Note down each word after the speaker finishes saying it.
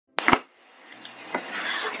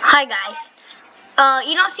Hi guys.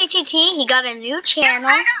 You know CTT, he got a new channel.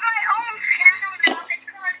 I got my own channel now. It's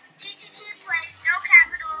called CTT Plays. No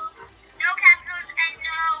capitals, and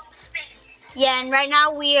no spaces. Yeah, and right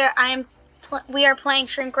now we are playing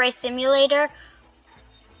Shrink Ray Simulator.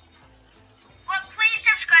 Well, please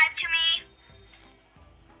subscribe to me.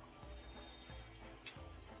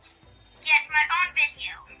 Yes, my own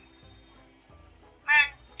video. My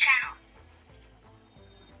own channel.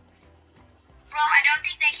 Bro, I don't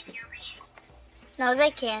think they can hear me. No,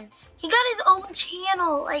 they can. He got his own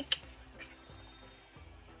channel, like.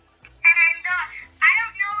 And I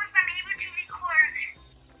don't know if I'm able to record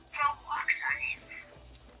Roblox on it.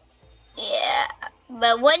 Yeah,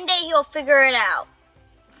 but one day he'll figure it out.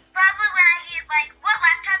 Probably when I get, what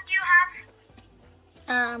laptop do you have?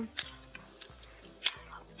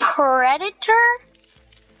 Predator?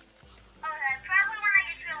 Okay, probably when I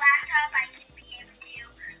get to a laptop, I can be able to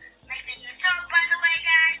make videos. So, by the way,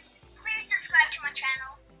 guys, please subscribe to my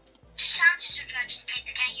channel. Just tell them to subscribe just in case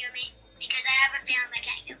they can't hear me, because I have a feeling they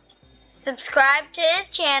can't hear me. Subscribe to his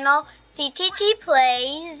channel, CTT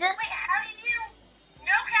Plays. Wait, how do you...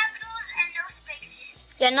 No capitals and no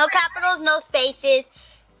spaces. Yeah, no capitals, no spaces.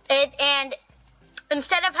 And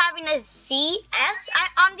instead of having a CS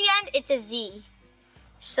on the end, it's a Z.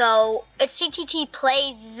 So it's CTT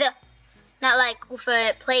Plays, not like with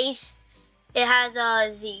a place. It has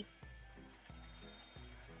a Z.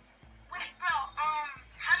 Wait, bro,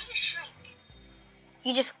 how do you shrink?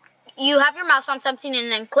 You have your mouse on something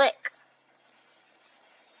and then click.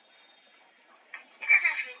 It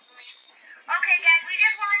doesn't shrink for me. Okay, guys, we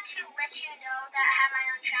just wanted to let you know that I have my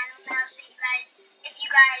own channel now, so if you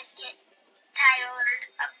guys get tired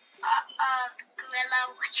of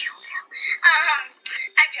Gorilla, what you will.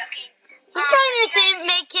 I'm joking. He's trying to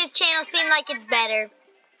make his channel seem like it's better. If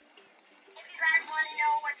you guys want to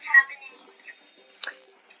know what's happening.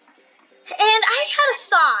 And I had a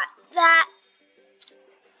thought that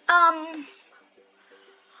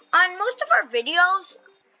on most of our videos,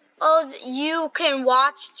 you can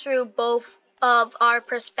watch through both of our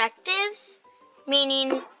perspectives,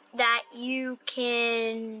 meaning that you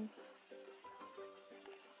can.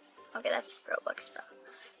 Okay, that's just Roblox stuff.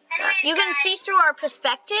 You can see through our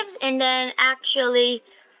perspectives and then actually,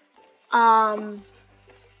 Anyways,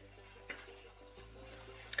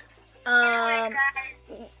 guys,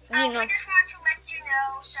 you know. we just want to let you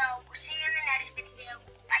know, so we'll see you in the next video.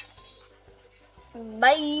 Bye.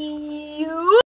 Bye.